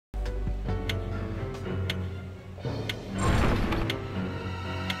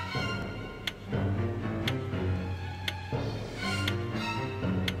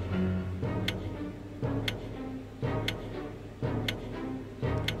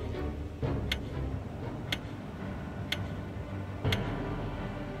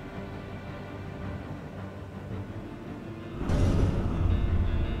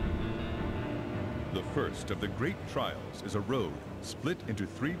first of the great trials is a road split into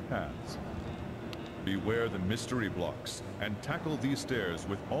 3 paths. Beware the mystery blocks and tackle these stairs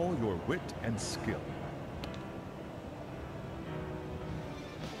with all your wit and skill.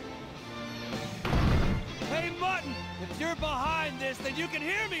 Hey, Mutton! If you're behind this, then you can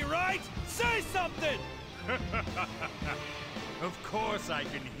hear me, right? Say something! Of course I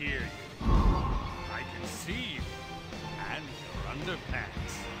can hear you. I can see you. And your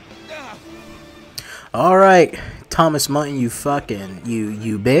underpants. Alright, Thomas Mutton, you fucking,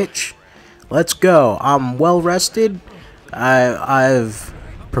 you bitch. Let's go. I'm well rested. I've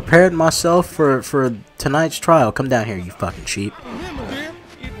prepared myself for tonight's trial. Come down here, you fucking sheep.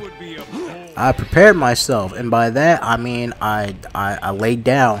 I prepared myself, and by that I mean I laid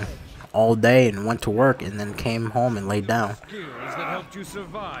down all day and went to work and then came home and laid down.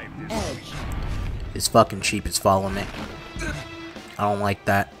 This fucking sheep is following me. I don't like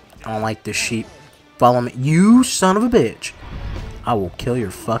that. I don't like this sheep. Follow me. You son of a bitch. I will kill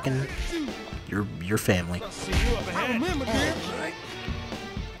your fucking your family.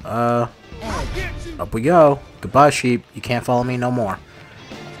 Up we go. Goodbye, sheep. You can't follow me no more.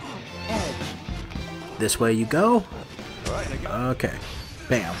 This way you go. Okay.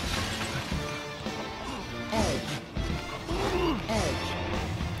 Bam.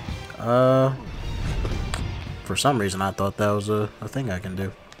 For some reason I thought that was a thing I can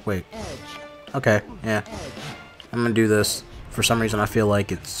do. Wait. Okay, yeah. I'm gonna do this. For some reason I feel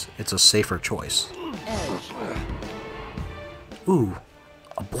like it's a safer choice. Ooh,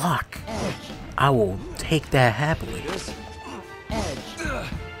 a block. I will take that happily.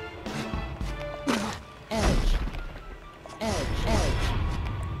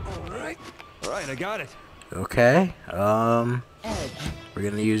 Alright, I got it. Okay, we're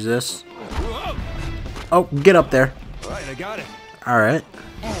gonna use this. Oh, get up there. Alright, I got it. Alright.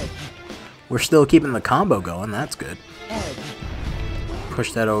 We're still keeping the combo going, that's good.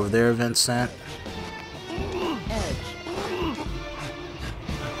 Push that over there, Vincent.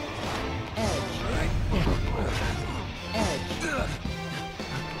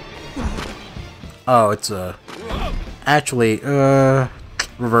 Oh, it's a... Actually,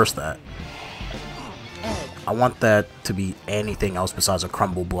 reverse that. I want that to be anything else besides a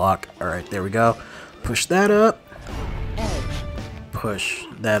crumble block. Alright, there we go. Push that up. Push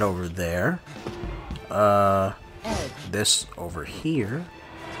that over there. This over here.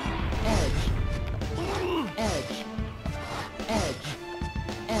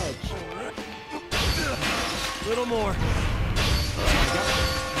 Little more.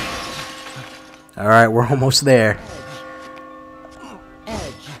 Alright, we're almost there.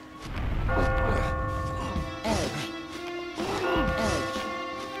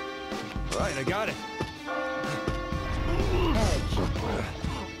 Alright, I got it.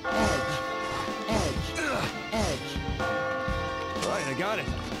 Alright, I got it.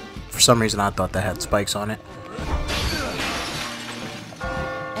 For some reason I thought that had spikes on it.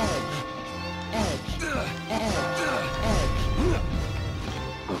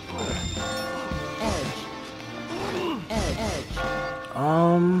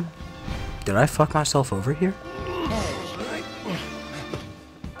 Did I fuck myself over here?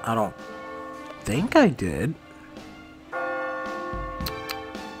 I don't think I did.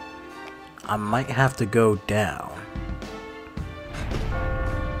 I might have to go down.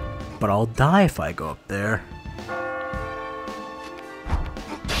 But I'll die if I go up there.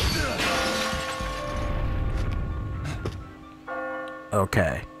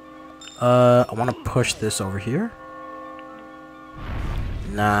 Okay. I want to push this over here.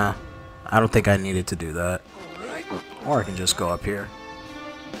 Nah, I don't think I needed to do that. Or I can just go up here.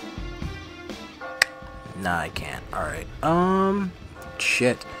 Nah, I can't. Alright.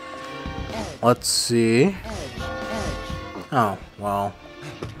 Shit. Let's see. Oh, well.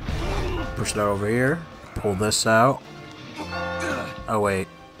 Push that over here. Pull this out. Oh, wait.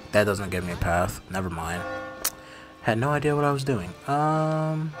 That doesn't give me a path. Never mind. Had no idea what I was doing.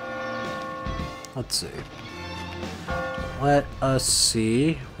 Let's see. Let us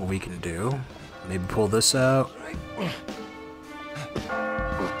see what we can do. Maybe pull this out.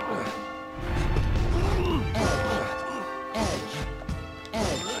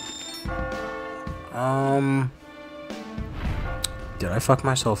 Did I fuck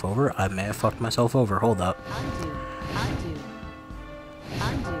myself over? I may have fucked myself over. Hold up. Undo.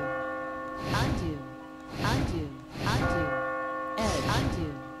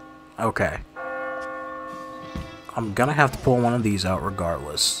 Okay. I'm gonna have to pull one of these out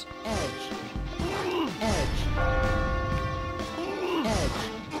regardless.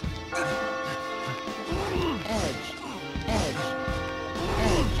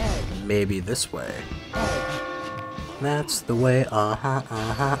 Maybe this way. That's the way,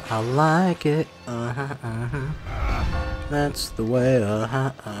 I like it, That's the way,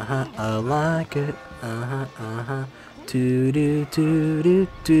 I like it, do do do do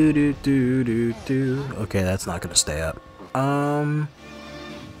do do do do do. Okay, that's not gonna stay up. And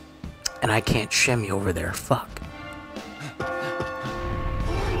I can't shimmy over there, fuck.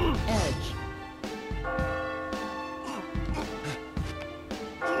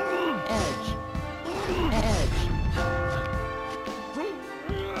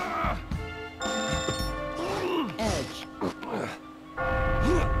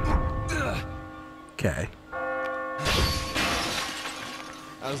 Okay.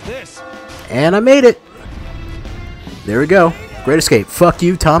 How's this? And I made it. There we go. Great escape. Fuck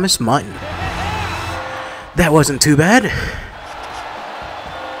you, Thomas Martin. That wasn't too bad.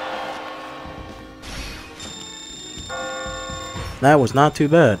 That was not too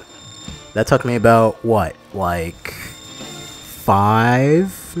bad. That took me about, what, like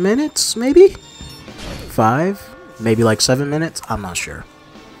 5 minutes, maybe? 5? Maybe like 7 minutes? I'm not sure.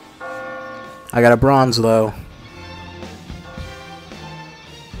 I got a bronze, though.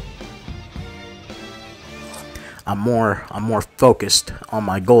 I'm more focused on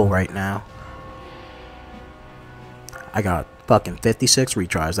my goal right now. I got fucking 56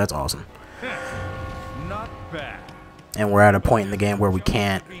 retries. That's awesome. Not bad. And we're at a point in the game where we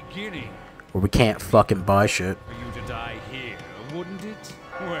can't fucking buy shit. For you to die here, wouldn't it?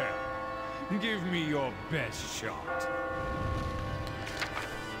 Well, give me your best shot.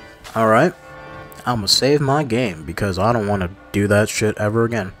 All right. I'm gonna save my game because I don't want to do that shit ever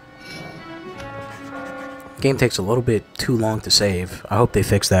again. Game takes a little bit too long to save. I hope they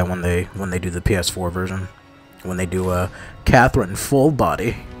fix that when they do the PS4 version. When they do a Katherine full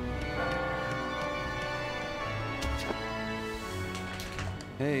body.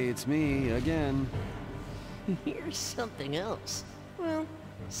 Hey, it's me again. Here's something else. Well,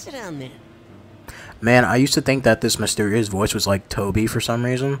 sit down then. Man, I used to think that this mysterious voice was like Toby for some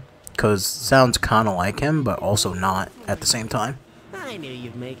reason. Because it sounds kind of like him, but also not at the same time. I knew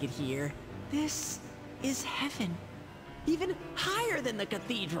you'd make it here. This is heaven. Even higher than the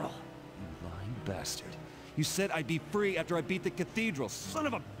cathedral. You lying bastard. You said I'd be free after I beat the cathedral. Son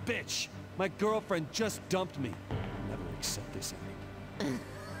of a bitch! My girlfriend just dumped me. I'll never accept this ending.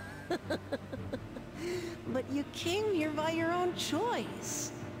 But you came here by your own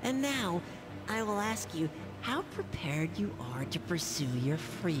choice. And now, I will ask you how prepared you are to pursue your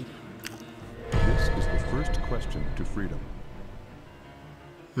freedom. This is the first question to freedom.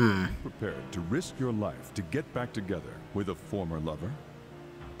 Prepared to risk your life to get back together with a former lover?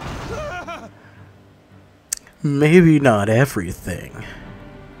 Maybe not everything.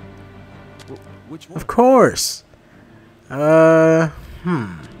 Which one? Of course. What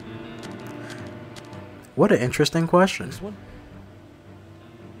an interesting question. This one?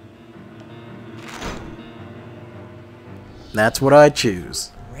 That's what I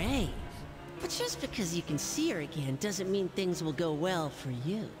choose. Brave. But just because you can see her again doesn't mean things will go well for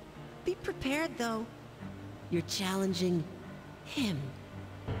you. Be prepared, though. You're challenging him.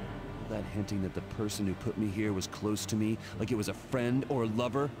 That hinting that the person who put me here was close to me, like it was a friend or a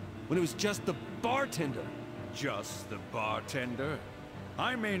lover, when it was just the bartender. Just the bartender?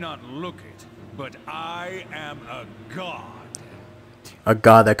 I may not look it, but I am a god. A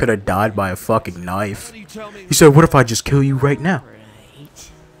god that could have died by a fucking knife. You tell me. He said, what if I just kill you right now?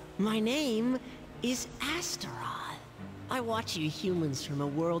 Right. My name is Astaroth. I watch you humans from a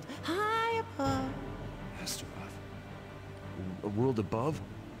world high above. Astaroth? A world above?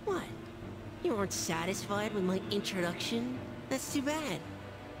 What? You weren't satisfied with my introduction? That's too bad.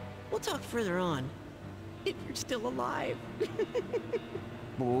 We'll talk further on. If you're still alive.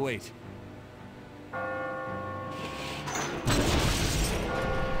 Wait.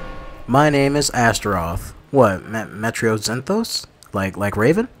 My name is Astaroth. What, Metriozinthos? Like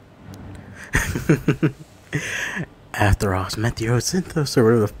Raven? Astaroth, Metriozinthos, or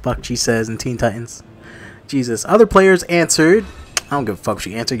whatever the fuck she says in Teen Titans. Jesus. Other players answered. I don't give a fuck if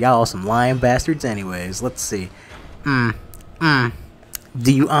she answered. Y'all some lying bastards anyways. Let's see. Do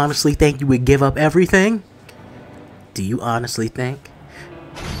you honestly think you would give up everything? Do you honestly think?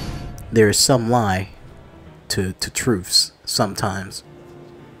 There is some lie to truths sometimes.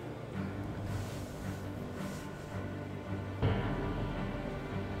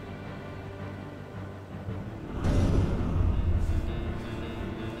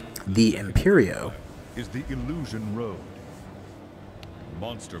 The Imperio is the illusion road.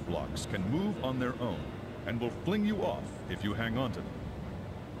 Monster blocks can move on their own and will fling you off if you hang on to them.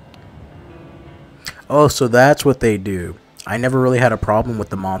 Oh, so that's what they do. I never really had a problem with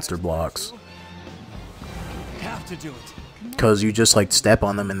the monster blocks. Yeah. have to do it. Because you just like step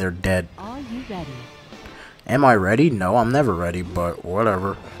on them and they're dead. Are you ready? Am I ready? No, I'm never ready, but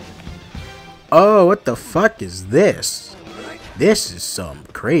whatever. Oh, what the fuck is this? This is some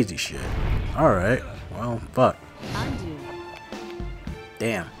crazy shit. Alright, well, fuck. Undo.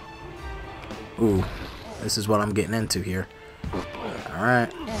 Damn. Ooh, this is what I'm getting into here.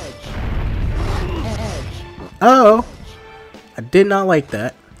 Alright. Oh! I did not like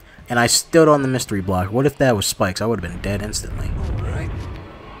that. And I stood on the mystery block. What if that was spikes? I would have been dead instantly.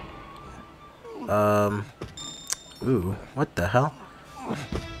 Ooh, what the hell?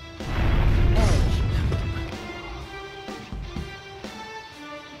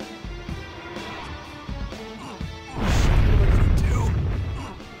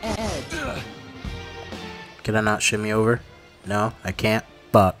 Can I not shimmy over? No, I can't.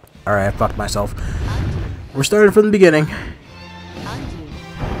 Fuck. Alright, I fucked myself. We're starting from the beginning.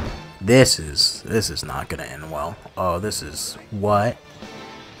 This is not gonna end well. Oh, this is... What?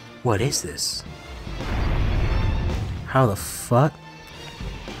 What is this? How the fuck?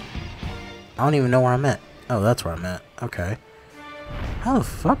 I don't even know where I'm at. Oh, that's where I'm at. Okay. How the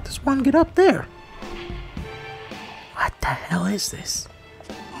fuck does one get up there? What the hell is this?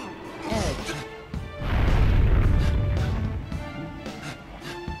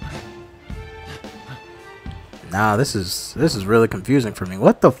 Nah, this is really confusing for me.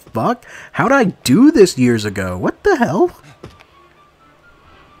 What the fuck? How'd I do this years ago? What the hell?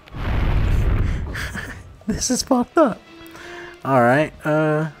 This is fucked up. Alright,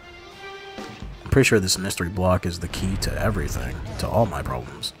 I'm pretty sure this mystery block is the key to everything. To all my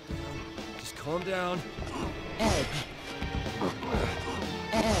problems. Just calm down.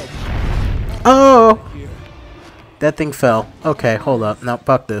 Oh! That thing fell. Okay, hold up. No,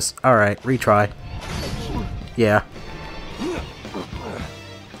 fuck this. Alright, retry. Yeah.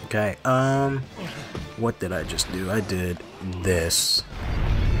 Okay, what did I just do? I did this.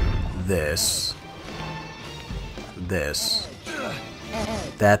 This. This.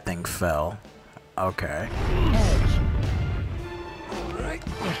 That thing fell. Okay.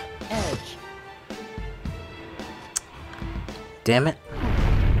 Damn it.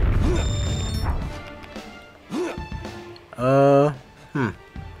 I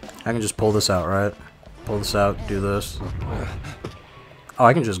can just pull this out, right? Pull this out, do this. Oh,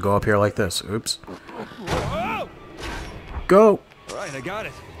 I can just go up here like this. Oops. Go! Alright, I got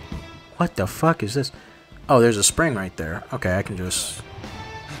it. What the fuck is this? Oh, there's a spring right there. Okay, I can just...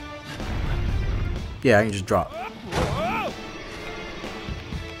 Yeah, I can just drop.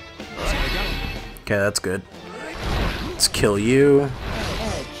 Okay, that's good. Let's kill you.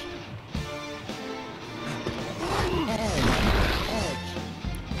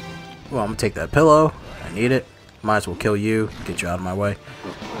 Well, I'm gonna take that pillow. I need it. Might as well kill you. Get you out of my way.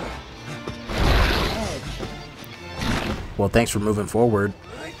 Well, thanks for moving forward.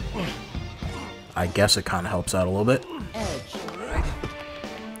 I guess it kind of helps out a little bit.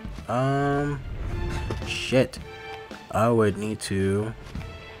 Shit. I would need to...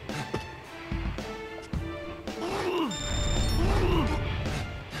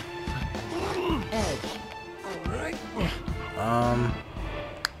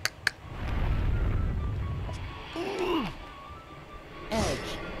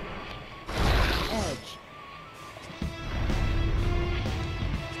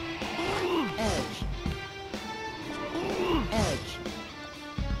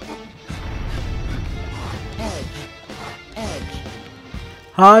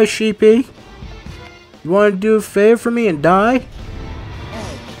 Hi, sheepy. You want to do a favor for me and die?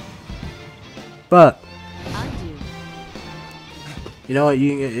 But you know what?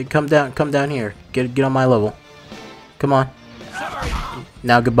 You come down here. Get on my level. Come on.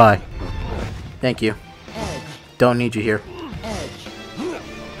 Now goodbye. Thank you. Don't need you here.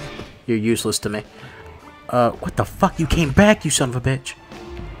 You're useless to me. What the fuck? You came back, you son of a bitch.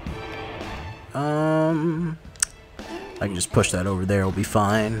 I can just push that over there, it'll be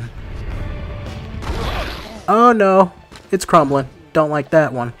fine. Oh no, it's crumbling. Don't like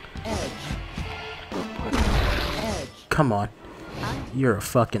that one. Come on. You're a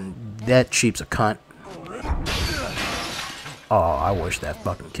fucking... That sheep's a cunt. Oh, I wish that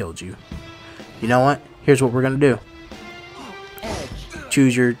fucking killed you. You know what? Here's what we're gonna do.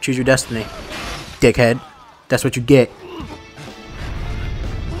 Choose your destiny, dickhead. That's what you get.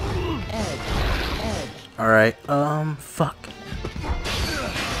 Alright, fuck.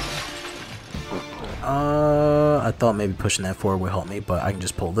 I thought maybe pushing that forward would help me, but I can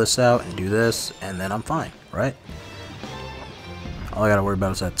just pull this out and do this, and then I'm fine, right? All I gotta worry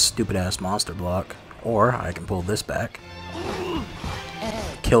about is that stupid-ass monster block. Or, I can pull this back.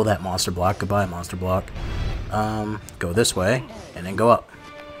 Kill that monster block. Goodbye, monster block. Go this way, and then go up.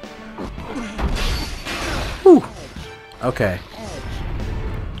 Whew. Okay.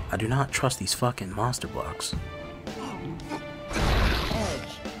 I do not trust these fucking monster blocks.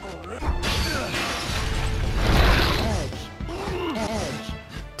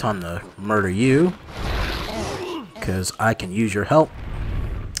 Time to murder you, because I can use your help.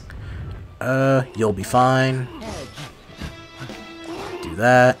 You'll be fine. Do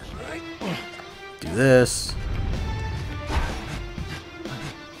that. Do this.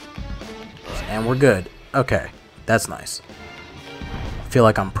 And we're good. Okay, that's nice. I feel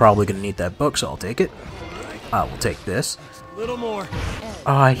like I'm probably gonna need that book, so I'll take it. I will take this. A little more.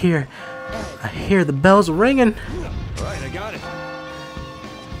 Oh, I hear the bells ringing. All right, I got it.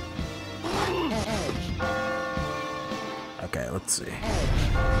 Okay, let's see.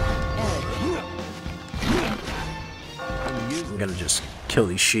 I'm gonna just kill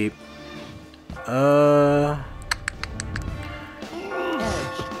these sheep.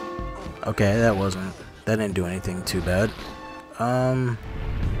 Okay, that didn't do anything too bad. But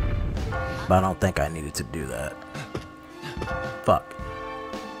I don't think I needed to do that. Fuck.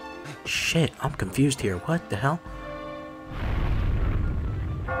 Shit, I'm confused here. What the hell?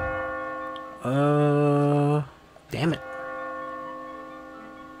 Damn it.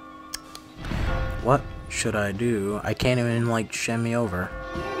 What should I do? I can't even, like, shimmy over.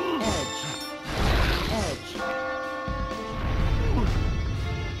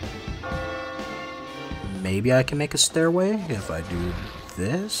 Maybe I can make a stairway if I do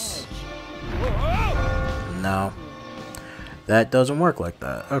this? No. That doesn't work like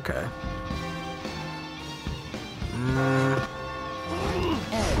that. Okay.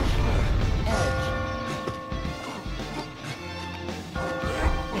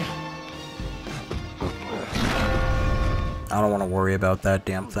 I don't want to worry about that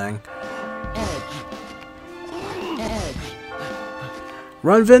damn thing.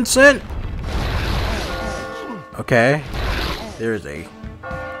 Run, Vincent! Okay. There's a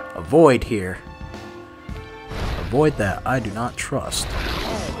void here. A void that I do not trust.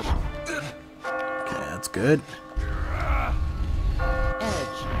 Okay, that's good.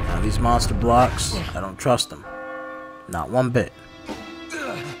 Now these monster blocks, I don't trust them. Not one bit.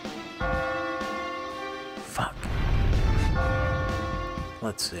 Fuck.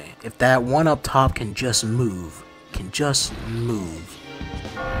 Let's see. If that one up top can just move.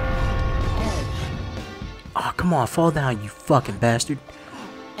 Oh, come on, fall down, you fucking bastard.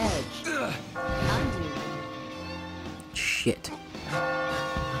 Shit.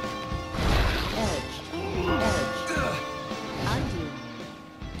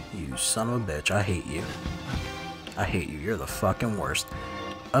 You son of a bitch, I hate you. I hate you, you're the fucking worst.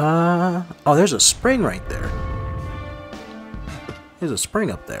 Oh, there's a spring right there. There's a spring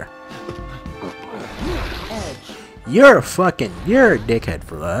up there. You're a dickhead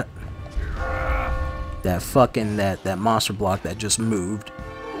for that. That monster block that just moved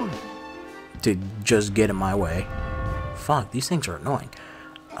to just get in my way. Fuck, these things are annoying.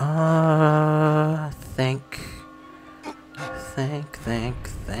 Think.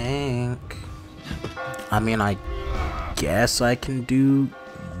 I mean, I guess I can do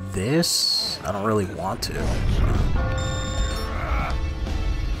this. I don't really want to.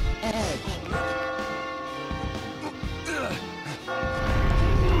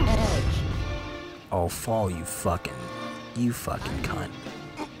 Oh, fall, you fucking cunt.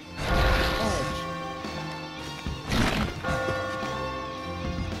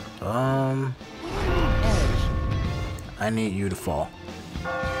 I need you to fall.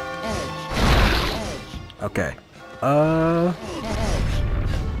 Okay.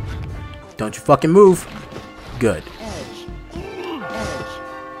 Don't you fucking move. Good.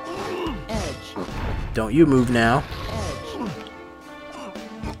 Don't you move now.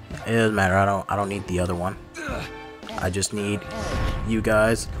 It doesn't matter. I don't need the other one. I just need you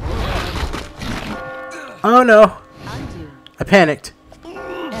guys. Oh no! I panicked.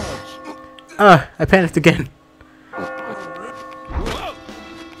 I panicked again.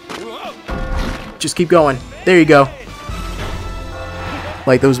 Just keep going. There you go.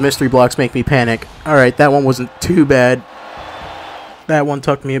 Like, those mystery blocks make me panic. Alright, that one wasn't too bad. That one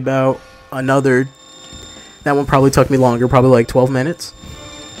took me about another... That one probably took me longer, probably like 12 minutes.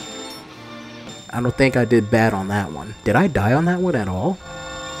 I don't think I did bad on that one. Did I die on that one at all?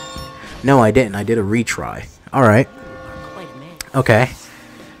 No, I didn't. I did a retry. Alright. Okay.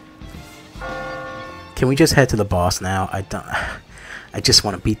 Can we just head to the boss now? I just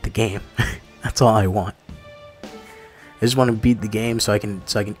want to beat the game. That's all I want. I just want to beat the game so I can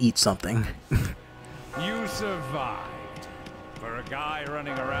eat something. You survived. For a guy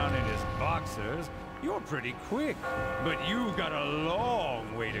running around in his boxers, You're pretty quick, but you've got a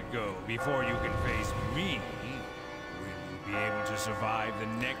long way to go before you can face me. Will you be able to survive the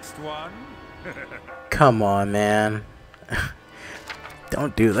next one? Come on, man.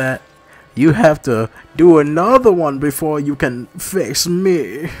 Don't do that. You have to do another one before you can face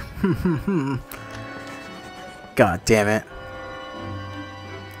me. God damn it.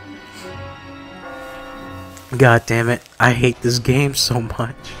 God damn it. I hate this game so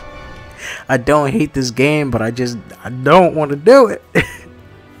much. I don't hate this game, but I don't want to do it.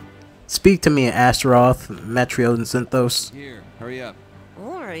 Speak to me, Astaroth, Metrios, and Synthos. Here, hurry up.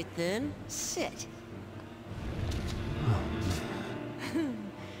 Alright then, sit.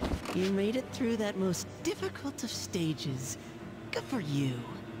 You made it through that most difficult of stages. Good for you.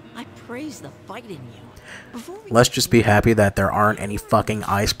 I praise the fight in you. Let's just be happy that there aren't any fucking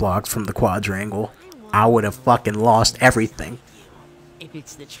ice blocks from the quadrangle. I would have fucking lost everything. If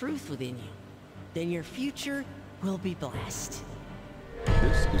it's the truth within you, then your future will be blessed.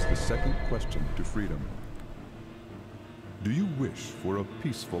 This is the second question to freedom. Do you wish for a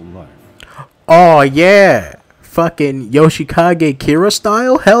peaceful life? Oh yeah! Fucking Yoshikage Kira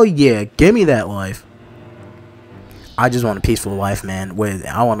style? Hell yeah, give me that life. I just want a peaceful life, man.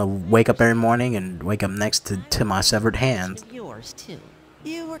 I want to wake up every morning and wake up next to my severed hand. Yours too.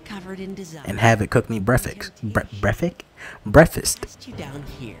 You were covered in desire. And have it cook me breakfast. Breakfast. Pressed you down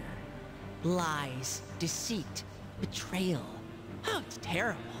here. Lies, deceit, betrayal. Oh, it's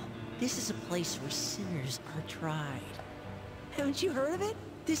terrible. This is a place where sinners are tried. Haven't you heard of it?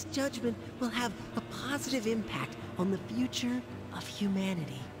 This judgment will have a positive impact on the future of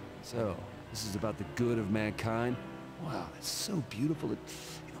humanity. So, this is about the good of mankind? Wow, that's so beautiful. It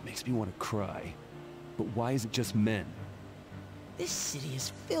makes me want to cry. But why is it just men? This city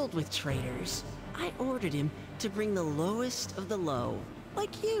is filled with traitors. I ordered him to bring the lowest of the low,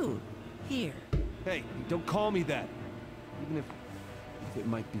 like you, here. Hey, don't call me that. Even if it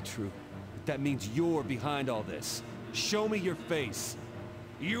might be true. But that means you're behind all this. Show me your face.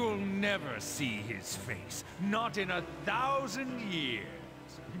 You'll never see his face, not in 1,000 years.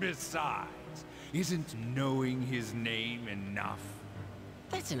 Besides, isn't knowing his name enough?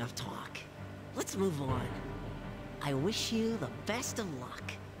 That's enough talk. Let's move on. I wish you the best of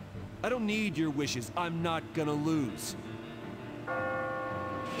luck. I don't need your wishes. I'm not gonna lose.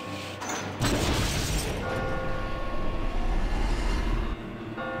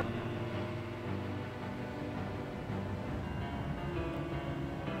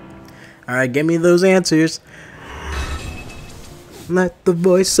 Alright, give me those answers. Let the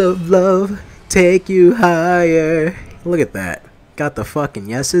voice of love take you higher. Look at that. Got the fucking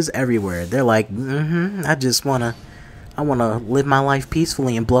yeses everywhere. They're like, I wanna live my life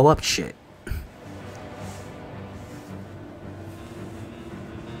peacefully and blow up shit.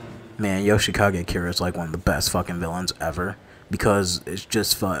 Man, Yoshikage Kira is like one of the best fucking villains ever. Because it's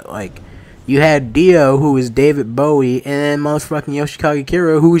just fun. Like, you had Dio, who is David Bowie, and motherfucking Yoshikage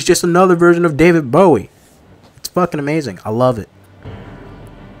Kira, who is just another version of David Bowie. It's fucking amazing. I love it.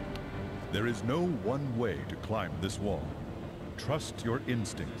 There is no one way to climb this wall. Trust your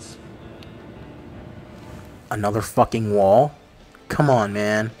instincts. Another fucking wall? Come on,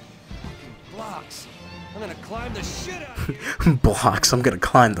 man. Blocks. I'm gonna climb the shit out of you. Blocks. I'm gonna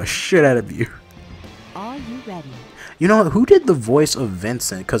climb the shit out of you. Are you ready? You know, who did the voice of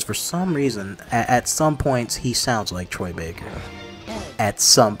Vincent? Because for some reason, at some points, he sounds like Troy Baker. At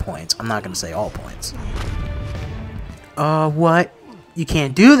some points. I'm not going to say all points. What? You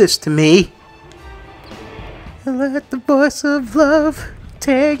can't do this to me. Let the voice of love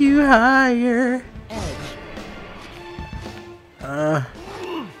take you higher.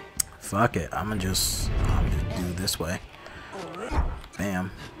 Fuck it. I'm gonna just do this way.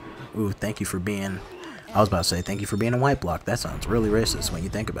 Bam. Ooh, thank you for being... I was about to say, thank you for being a white block. That sounds really racist when you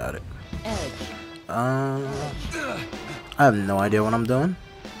think about it. I have no idea what I'm doing.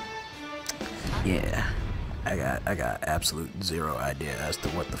 Yeah. I got absolute zero idea as to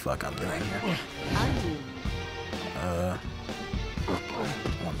what the fuck I'm doing here. I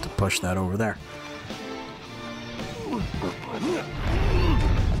want to push that over there.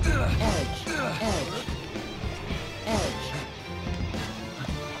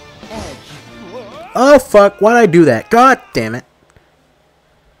 Oh fuck, why'd I do that? God damn it.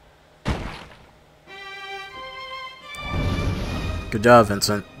 Good job,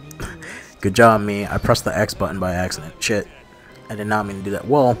 Vincent. Good job, me. I pressed the X button by accident. Shit. I did not mean to do that.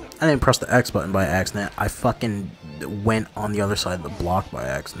 Well, I didn't press the X button by accident. I fucking went on the other side of the block by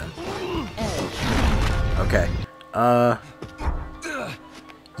accident. Okay.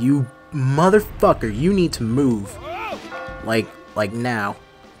 You motherfucker, you need to move. Like now.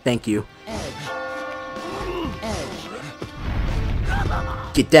 Thank you.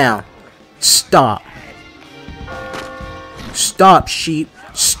 Get down. Stop. Stop, sheep.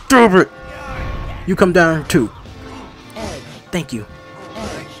 Stupid. You come down too. Thank you.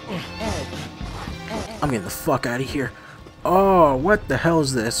 I'm getting the fuck out of here. Oh, what the hell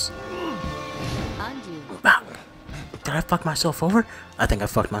is this? Ah, did I fuck myself over? I think I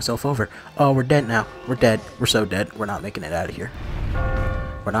fucked myself over. Oh, we're dead now. We're dead. We're so dead. We're not making it out of here.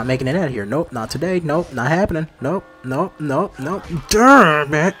 We're not making it out of here. Nope, not today. Nope, not happening. Nope, nope, nope, nope.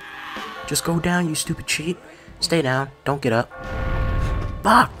 Damn it. Just go down, you stupid cheat. Stay down. Don't get up.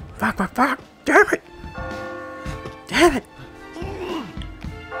 Fuck. Fuck, fuck, fuck. Damn it. Damn it.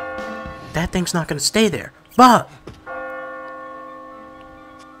 That thing's not gonna stay there. Fuck.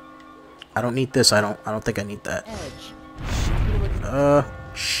 I don't need this. I don't think I need that.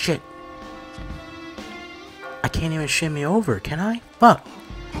 Shit. I can't even shimmy over, can I? Fuck.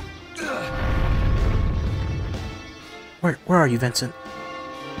 Where are you, Vincent?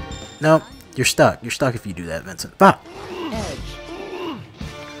 No, you're stuck. You're stuck if you do that, Vincent. Fuck.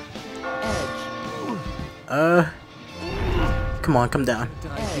 Come on, come down.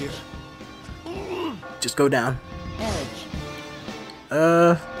 Just go down.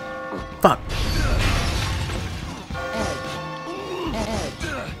 Fuck.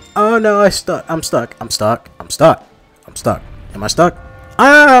 Oh no, I'm stuck. I'm stuck. I'm stuck. I'm stuck. I'm stuck. Am I stuck?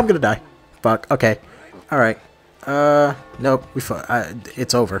 Ah, I'm gonna die. Fuck. Okay. Alright. Nope.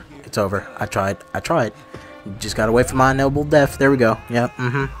 It's over. It's over. I tried. I tried. Just gotta wait for my noble death. There we go. Yep.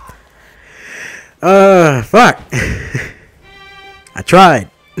 Fuck. I tried.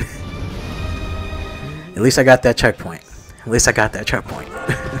 At least I got that checkpoint. At least I got that checkpoint.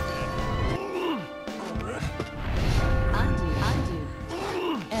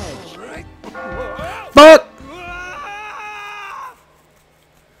 Fuck!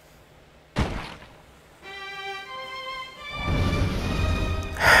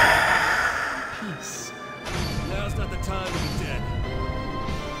 Peace. Now's not the time to be dead.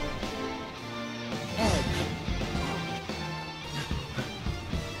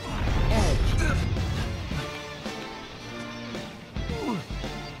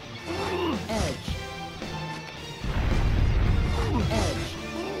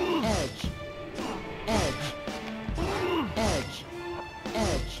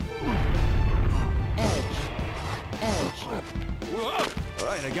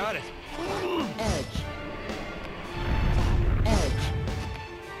 Alright, I got it.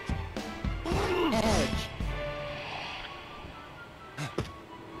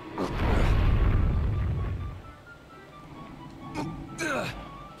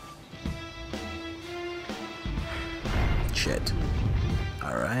 Shit.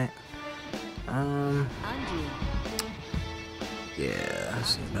 Alright. Yeah, I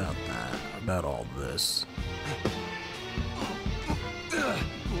see about that. About all this. Okay.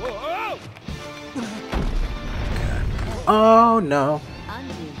 Oh no.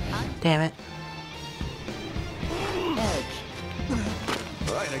 Damn it.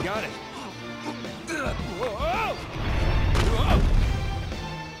 Alright, I got it.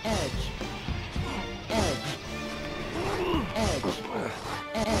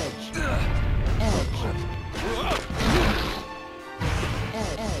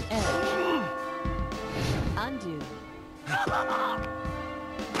 Undo.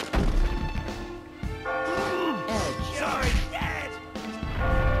 Sorry, Dad!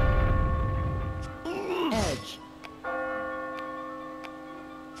 Edge.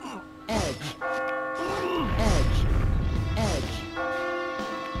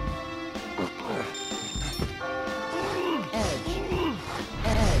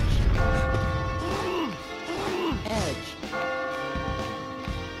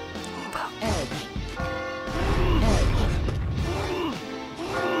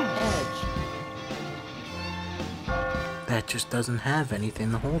 That just doesn't have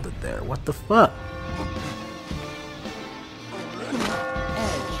anything to hold it there. What the fuck?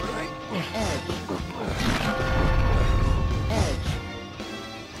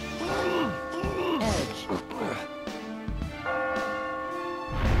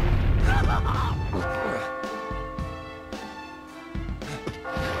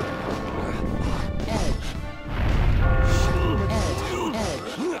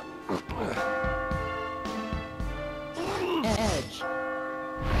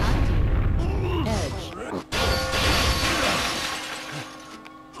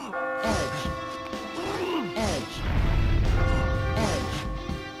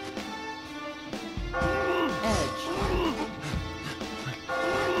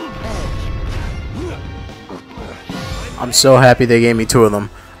 I'm so happy they gave me two of them.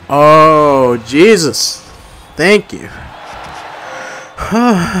 Oh, Jesus. Thank you.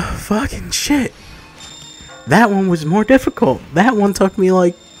 Fucking shit. That one was more difficult. That one took me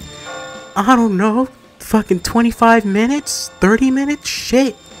like, I don't know, fucking 25 minutes? 30 minutes?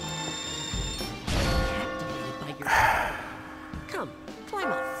 Shit. Come, climb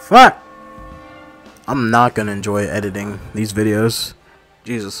up. Fuck. I'm not gonna enjoy editing these videos.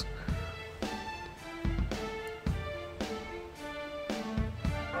 Jesus.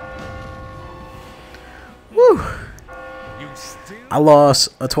 Woo. I lost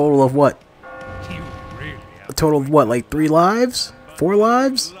a total of what? A total of what, like 3 lives? 4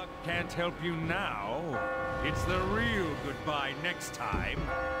 lives? Luck can't help you now. It's the real goodbye next time.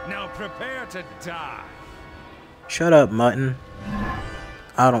 Now prepare to die. Shut up, Mutton.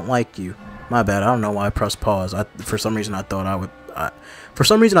 I don't like you. My bad. I don't know why I pressed pause. For some reason I thought I would. For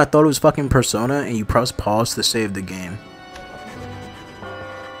some reason I thought it was fucking Persona, and you press pause to save the game.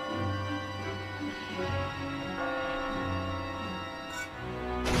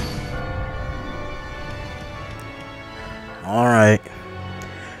 All right.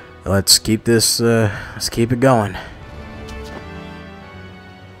 Let's keep this. Let's keep it going.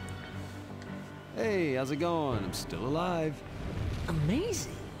 Hey, how's it going? I'm still alive.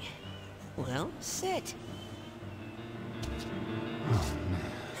 Amazing. Well, sit.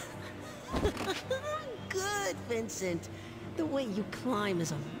 Good, Vincent. The way you climb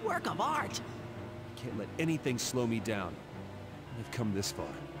is a work of art. Can't let anything slow me down. I've come this far.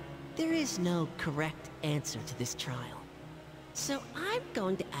 There is no correct answer to this trial. So I'm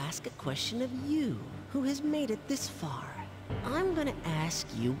going to ask a question of you, who has made it this far. I'm going to ask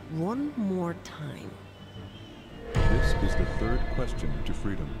you one more time. This is the third question to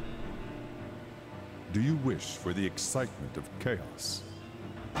freedom. Do you wish for the excitement of chaos?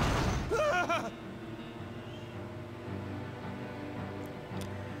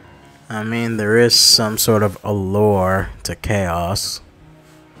 I mean, there is some sort of allure to chaos.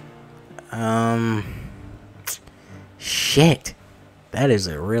 Shit. That is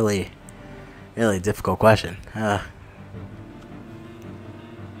a really, really difficult question. Damn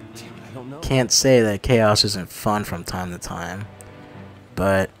it, I don't know. Can't say that chaos isn't fun from time to time,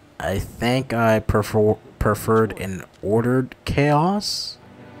 but I think I preferred an ordered chaos,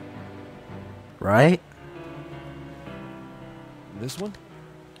 right? This one?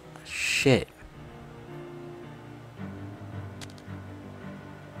 Shit.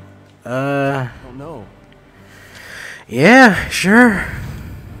 I don't know. Yeah, sure.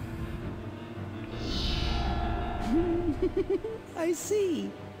 I see.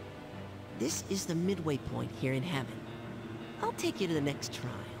 This is the midway point here in heaven. I'll take you to the next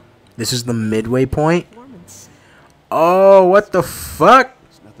trial. This is the midway point? Performance. Oh, what the fuck?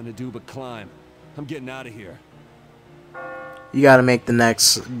 There's nothing to do but climb. I'm getting out of here. You gotta make the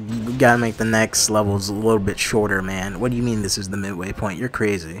next levels a little bit shorter, man. What do you mean this is the midway point? You're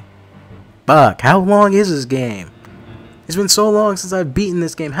crazy. Fuck, how long is this game? It's been so long since I've beaten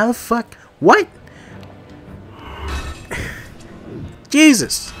this game. How the fuck? What?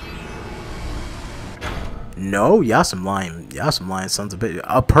 Jesus. No, y'all some lying sons of bitch.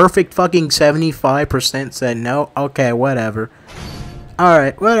 A perfect fucking 75% said no. Okay, whatever.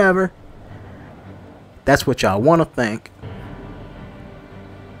 Alright, whatever. That's what y'all want to think.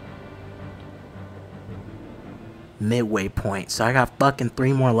 Midway point. So I got fucking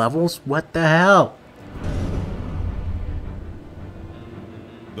 3 more levels? What the hell?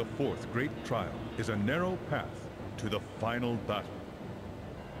 The fourth great trial is a narrow path to the final battle.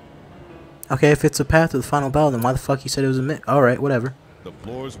 Okay, if it's a path to the final battle, then why the fuck you said it was a mid? Alright, whatever. The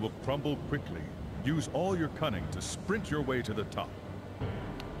floors will crumble quickly. Use all your cunning to sprint your way to the top.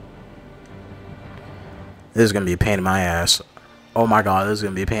 This is gonna be a pain in my ass. Oh my god, this is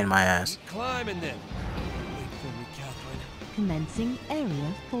gonna be a pain in my ass. Climbing then. Wait for me, Katherine. Commencing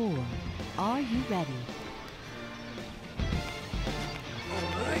Area 4. Are you ready?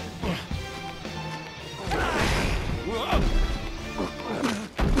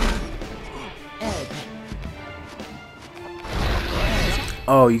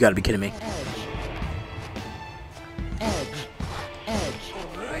 Oh, you gotta be kidding me.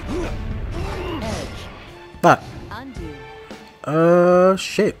 Fuck. Undo.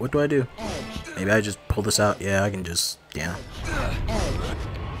 Shit, what do I do? Maybe I just pull this out. Yeah, I can just, yeah.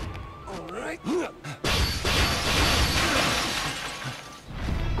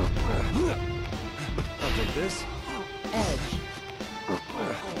 I'll take this.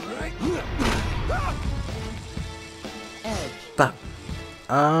 Fuck.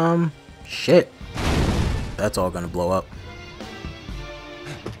 Shit. That's all gonna blow up.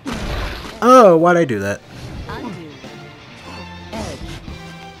 Oh, why'd I do that? Undo.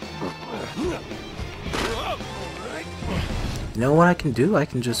 You know what I can do? I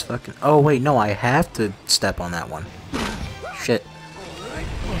can just fucking... Oh, wait, no, I have to step on that one. Shit.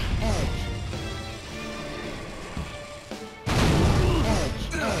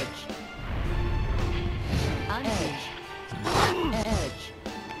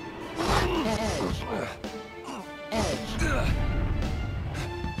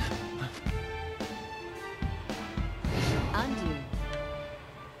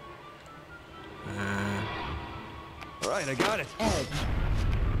 Alright, I got it.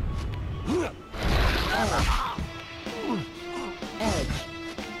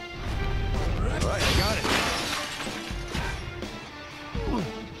 Alright, I got it.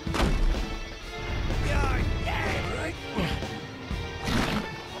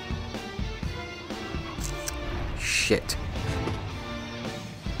 Shit.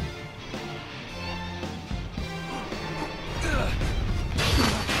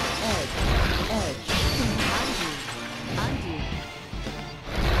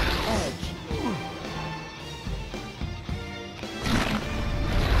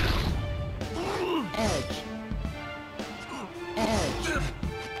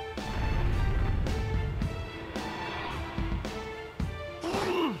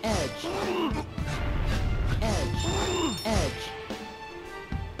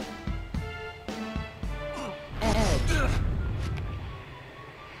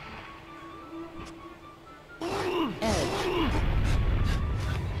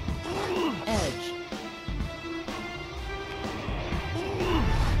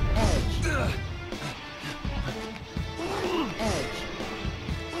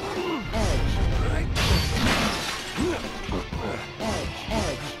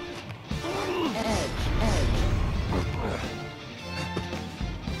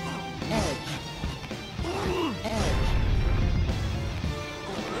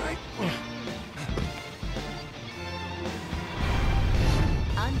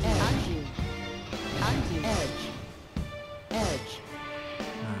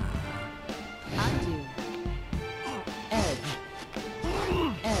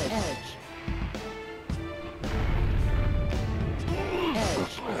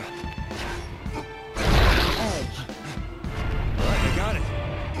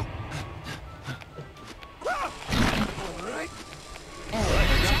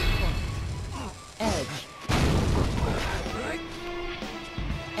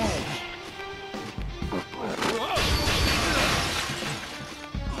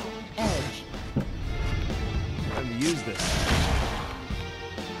 Use this.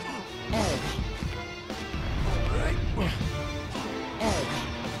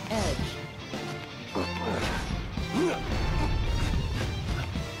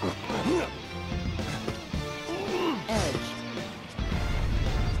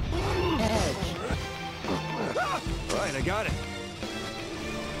 Right, I got it.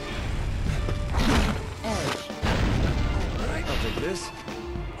 I'll take this.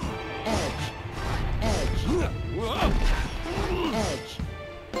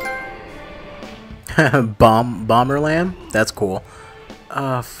 Bomber lamb? That's cool.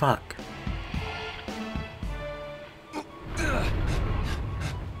 Fuck.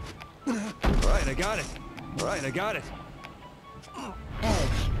 Alright, I got it. Alright, I got it.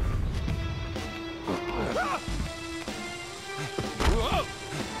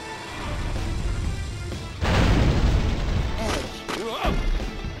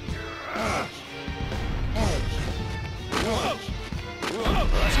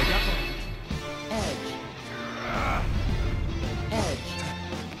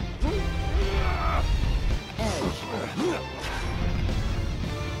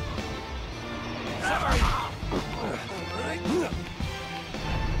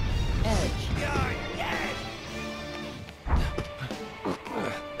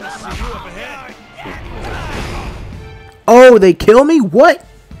 Oh, they kill me? What?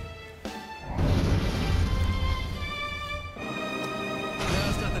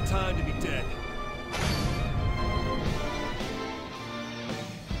 Now's not the time to be dead.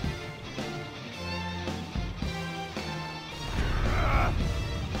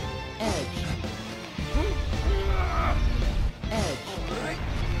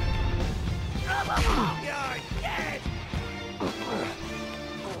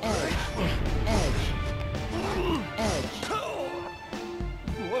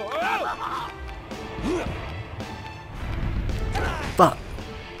 Fuck.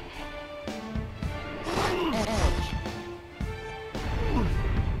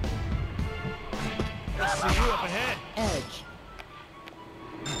 See you up ahead.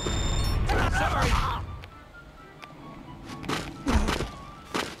 Sorry.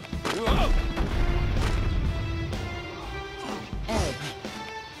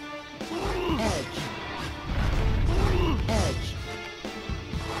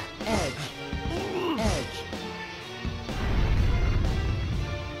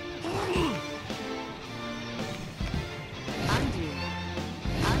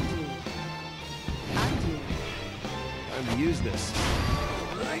 use this.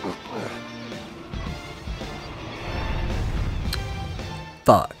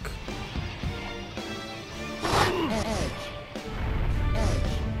 Fuck.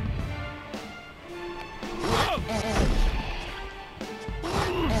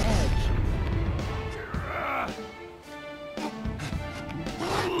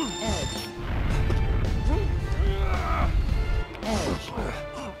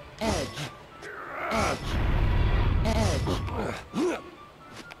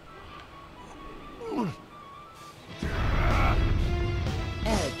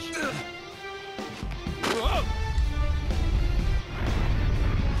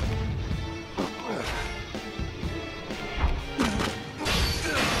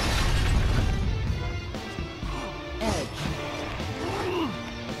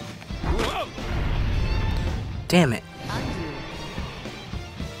 Damn it.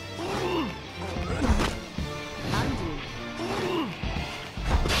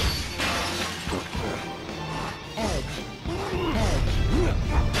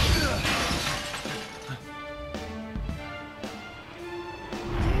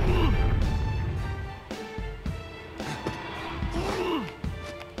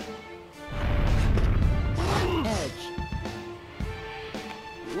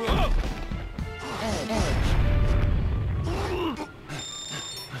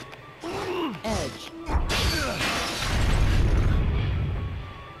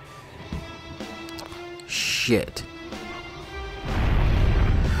 Shit.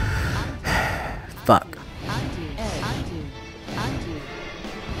 Fuck.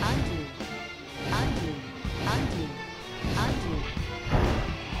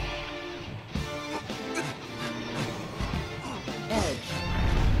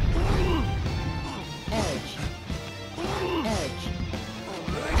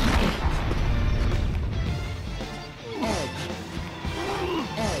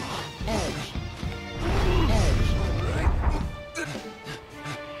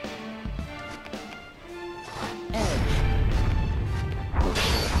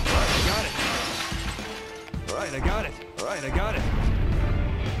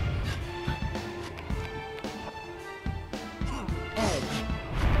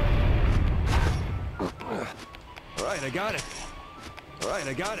 I got it. Alright, I got it. Alright,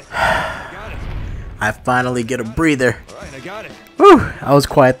 I got it. I got it. I finally get a breather. Alright, I got it. Whew, I was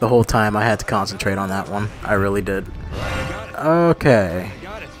quiet the whole time. I had to concentrate on that one. I really did. Alright, I got it. Okay. I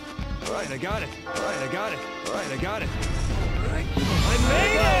got it. Alright, I got it. Alright, I got it. Alright, I got it. I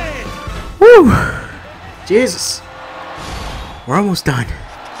made it! Woo! Jesus. We're almost done.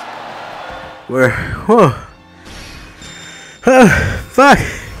 We're... Whoa. Fuck.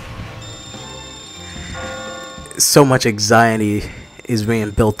 So much anxiety is being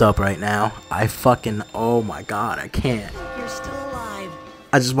built up right now. I fucking... Oh my god, I can't. You're still alive.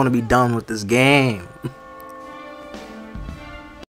 I just want to be done with this game.